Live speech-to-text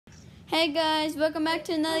Hey guys, welcome back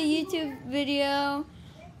to another YouTube video.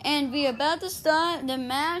 And we're about to start the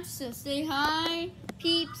match, so say hi,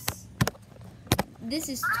 peeps. This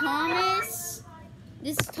is Thomas.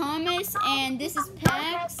 And this is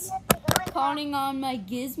Pax calling on my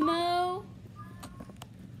gizmo.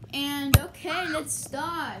 And okay, let's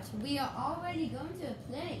start. We are already going to a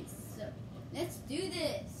place, so let's do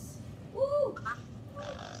this. Woo!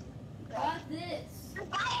 Got this.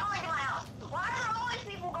 Why are always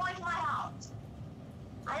people going to my house?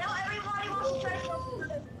 I know everybody wants to try to go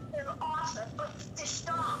to they're awesome, but just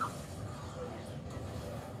stop.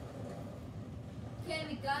 Okay,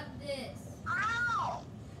 we got this. Ow!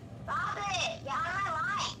 Stop it! Get out of my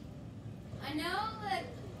life! I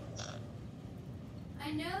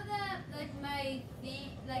know that like my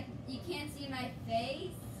thing, like you can't see my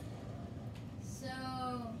face, so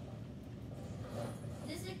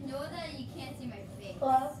just ignore that you can't see my face.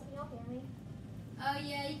 Hello? Can y'all hear me? Oh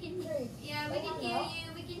yeah, you can. Yeah, we can hear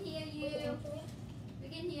you. We can hear you. We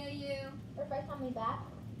can hear you. Or FaceTime me back?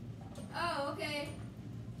 Oh, okay.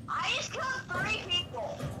 I just killed 3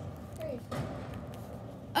 people. Please.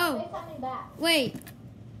 Oh, FaceTime me back. wait.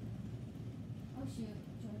 Oh shoot.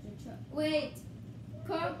 Wait.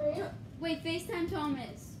 Wait, FaceTime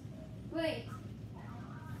Thomas. Wait.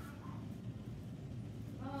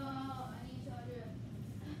 Oh, I need a charger.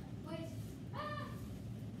 Wait. Ah.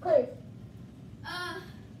 Please.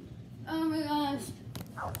 Oh my gosh.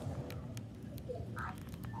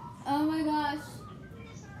 Oh my gosh.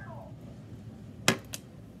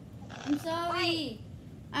 I'm sorry.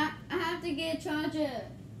 I have to get a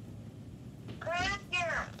charger. Chris,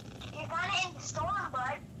 you're kind of in the storm,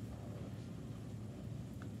 bud.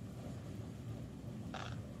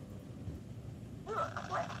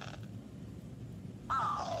 What?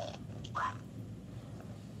 Oh, crap.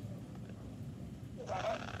 You get it?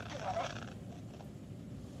 You get it?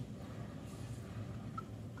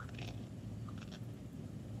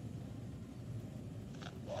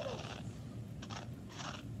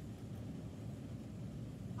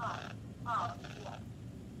 Oh, yeah.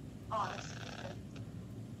 Oh, this is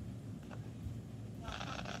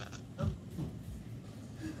good.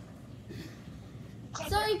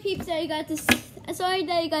 Sorry, peeps, that you got to. Sorry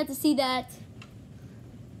that you got to see that.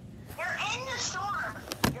 You're in the storm.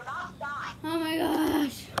 You're about to die. Oh my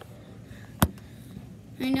gosh.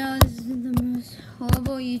 I know this is the most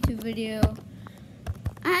horrible YouTube video.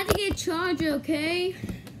 I had to get a charger, okay?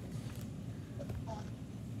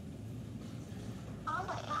 Oh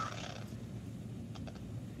my god.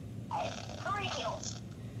 Hey, 3 kills.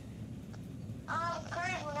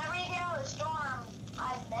 Kurt, whenever you get out of the storm,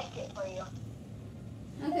 I begged it for you.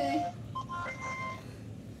 Okay.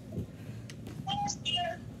 Thanks,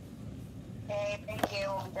 dear. Hey, thank you.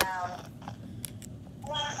 I'm down.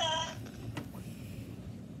 Alexa.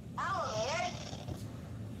 Elevator.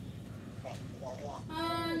 Okay,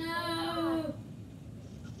 Oh no.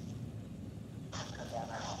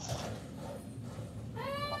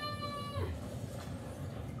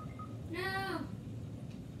 No.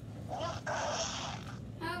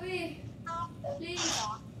 Help me. Please.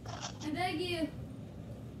 I beg you.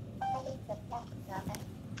 Help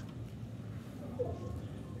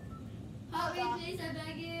me, please. I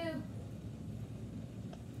beg you.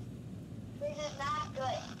 This is not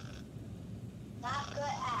good. Not good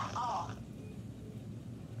at all.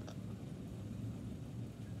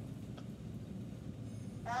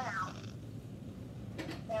 Oh no.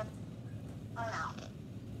 There. Oh no.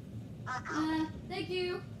 Oh no. Thank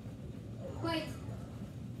you. Wait.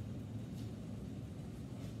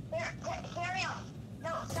 Here, carry on.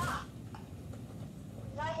 No, stop.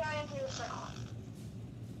 Not carry on to the circle.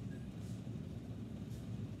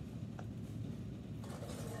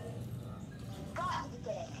 God, you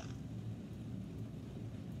did it.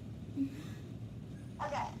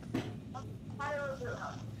 Okay. How do we do it?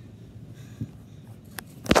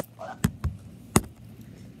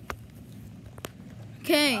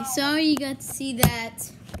 Okay, sorry you got to see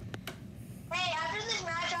that. Hey, after this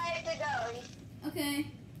match, I have to go. Okay.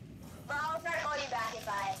 But I'll try to call you back if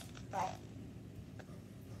I. Right.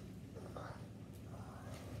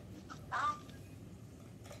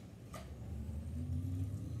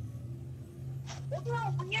 This is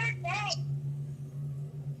a weird thing.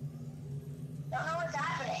 Don't know what's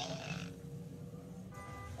happening.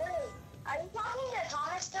 Hey, are you talking to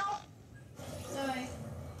Thomas still? Sorry.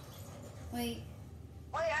 Wait.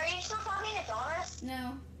 Wait, are you still talking to Thomas?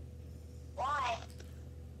 No. Why?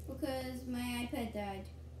 Because my iPad died.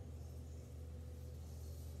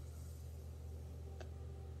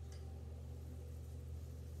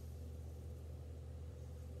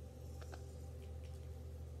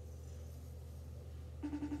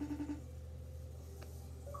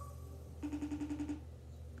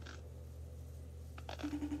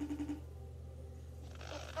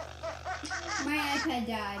 iPad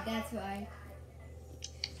died, that's why.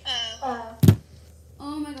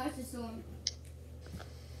 Oh my gosh, the storm.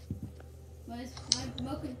 What is my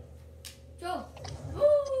remote control?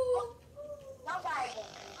 Ooh! Don't die again.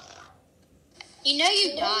 You know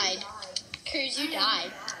you died. Cruz, you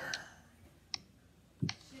died.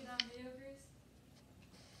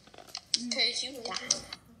 Cruz, you died.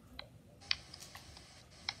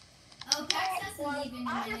 Oh, Pax doesn't leave in a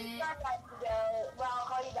I just minute. got like to go. Well, I'll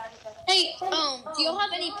call you back in a second. Hey, do y'all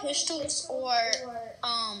have any pistols or,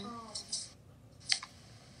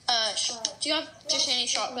 do you have just any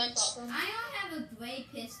shotguns? I don't have a gray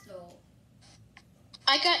pistol.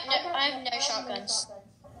 I have no shotguns.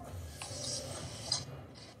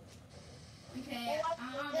 Okay, I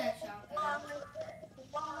don't have that shotgun.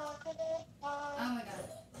 Oh my gosh.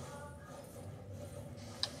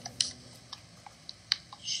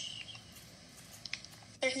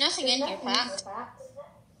 There's nothing in here, Pat.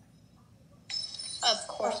 Of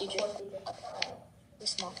course you do. The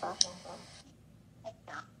small craft.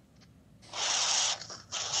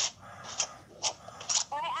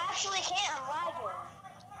 I actually can't. I'm lagging.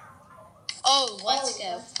 Oh, let's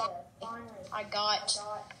go. I got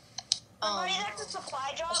Somebody there to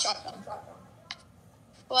supply a drop. shotgun.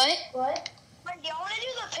 What? Wait, do y'all want to do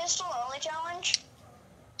the pistol only challenge?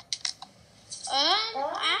 I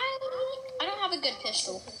don't have a good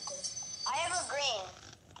pistol. I have a green.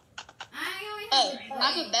 I only Oh, have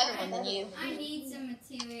I have a better one than you. I need some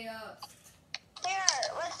materials. Here,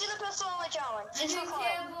 let's do the pistol only challenge. I'm Just doing for fun.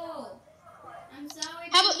 terrible. I'm sorry.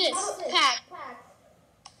 How about this, Pack?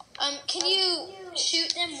 Can you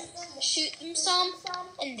shoot them some,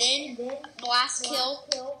 and then last kill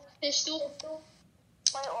pistol?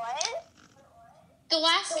 Wait, what? The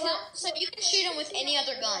last kill, so you can shoot them with any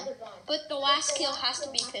other gun, but the last kill has to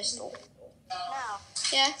be pistol. No.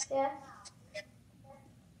 Yeah?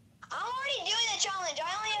 I'm already doing the challenge.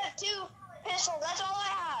 I only have 2 pistols. That's all I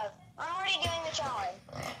have. I'm already doing the challenge.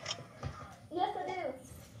 Yes, I do.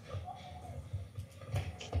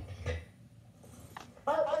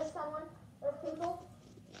 Oh, there's someone. There's people.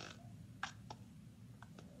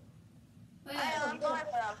 I know, I'm going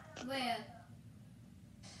for them. Where?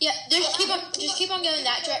 Yeah, just keep on going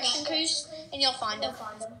that direction, Cruz, and you'll find them.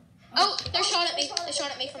 Oh, they're shot at me. They shot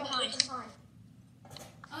at me from behind.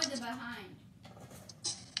 Oh, they're behind.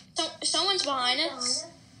 Someone's behind us.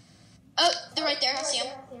 Oh, they're right there. I see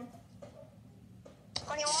them.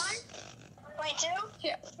 21? 22?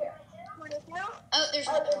 Here. 22? Oh, there's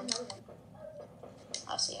another one.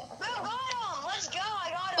 I'll see you. Boo, got him! Let's go, I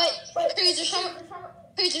got him! Wait, Cruz,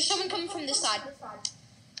 there's someone coming from this side.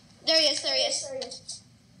 There he is, there he is.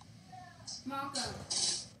 Mark him.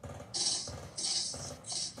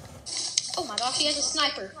 Oh my gosh, he has a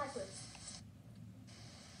sniper.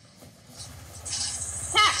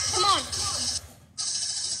 Pax, come on.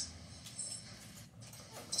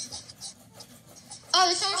 Oh,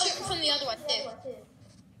 there's someone shooting from the other one too.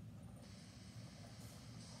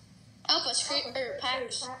 Help us,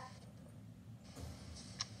 Pax.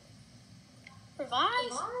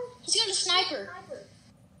 Revive? He's got a sniper.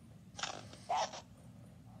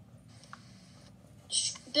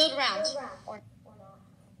 Build around.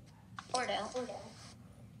 Or no.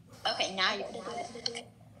 Okay, now you're gonna do it.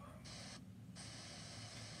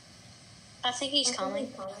 I think he's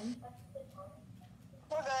coming.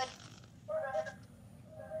 We're good.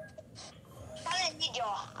 I didn't need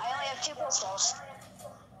y'all. I only have 2 pistols.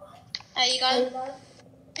 Oh, you got it?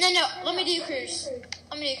 No, let me do Cruz.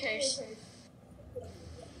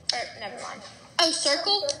 Or, never mind. Oh,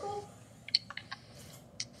 circle?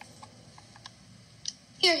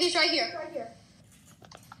 Here, he's right here.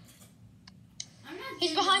 I'm not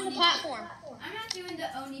He's doing behind the only- platform. I'm not doing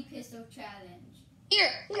the only pistol challenge.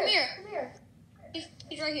 Here, come here.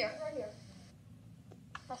 He's right here.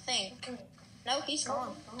 I think. No, he's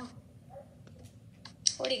gone.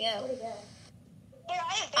 Where'd he go? Here,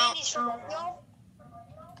 I have bandies for both y'all.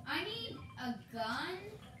 I need a gun.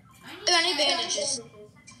 I need bandages.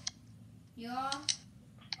 Y'all.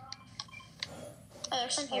 Oh,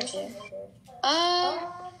 there's some here too.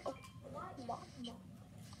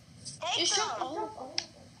 Take Just them. jump.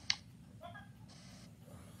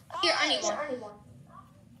 Here, I need one.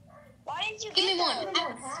 Why didn't you Give me get one. them?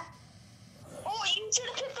 Oh, you should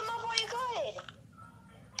have picked them up while you could.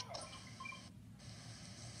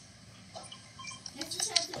 Let's just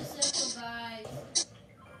head to the circle, guys.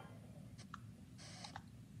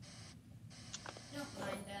 Don't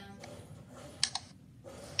mind them.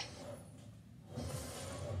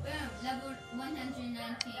 Boom, level 119.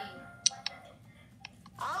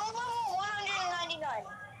 I'm level 199.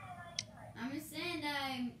 I'm just saying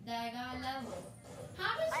that I got a level.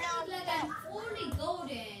 How does it look like I'm fully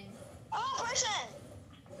golden? Oh, person!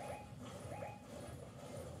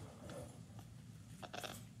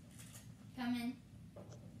 Coming.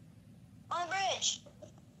 On the bridge.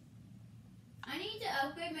 I need to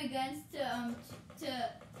upgrade my guns to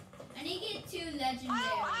I need to get 2 legendaries. Ow,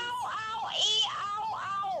 ow, ow, ow,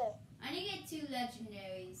 ow. I need to get 2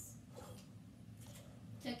 legendaries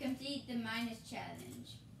to complete the minus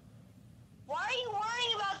challenge. Why are you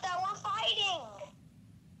worrying about that? We're fighting.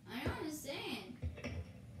 I don't understand.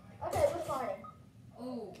 Okay, we're fighting.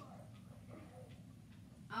 Oh.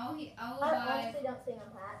 I'll I buy. honestly don't see no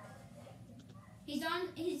hacks.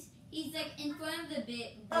 He's like in front of the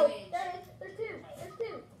bridge. Oh, there is. There's 2. There's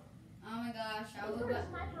 2. Oh my gosh, I'll He's go got a back.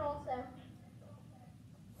 sniper also.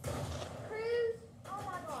 Cruz. Oh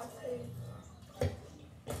my gosh, dude.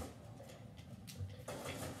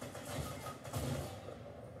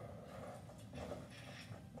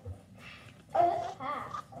 Oh, that's a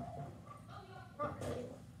hack. Not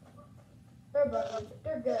Cruz. They're buddies.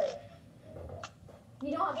 They're good.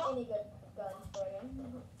 You don't have any good guns for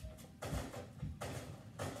you.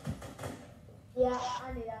 Yeah,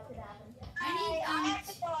 I knew that could happen. I need I have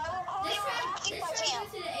to go. I will call let's you try back if I go can.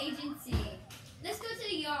 to the agency. Let's go to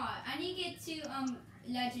the yard. I need to get 2 Oh,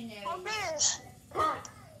 legendaries. Bruce. Hacks.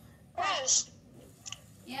 Bruce.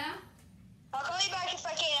 Yeah? I'll call you back if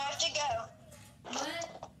I can. I have to go.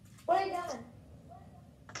 What? Where are you going?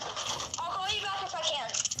 I'll call you back if I can.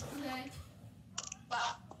 Okay.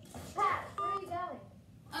 Bye. Hacks, where are you going?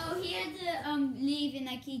 Oh, he had to leave and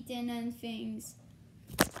like he didn't things.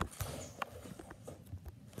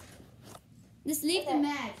 Let's leave the Okay.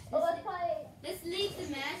 match. Well, let's play. Let's leave the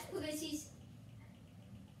match because he's.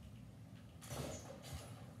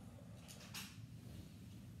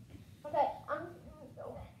 Okay,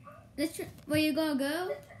 Let's try. Where you gonna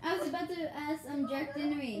go? I was about to ask Jack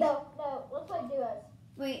Dennery. no, let's play duos.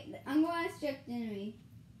 Wait, I'm gonna ask Jack Dennery.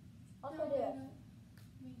 Let's play duos.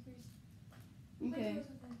 Okay.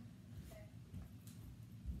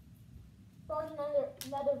 Start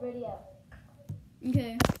another video.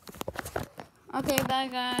 Okay. Okay, bye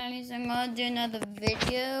guys. I'm gonna do another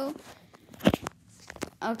video.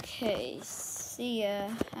 Okay. See ya.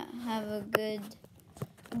 Have a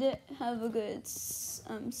good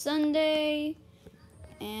Sunday.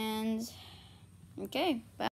 And okay. Bye.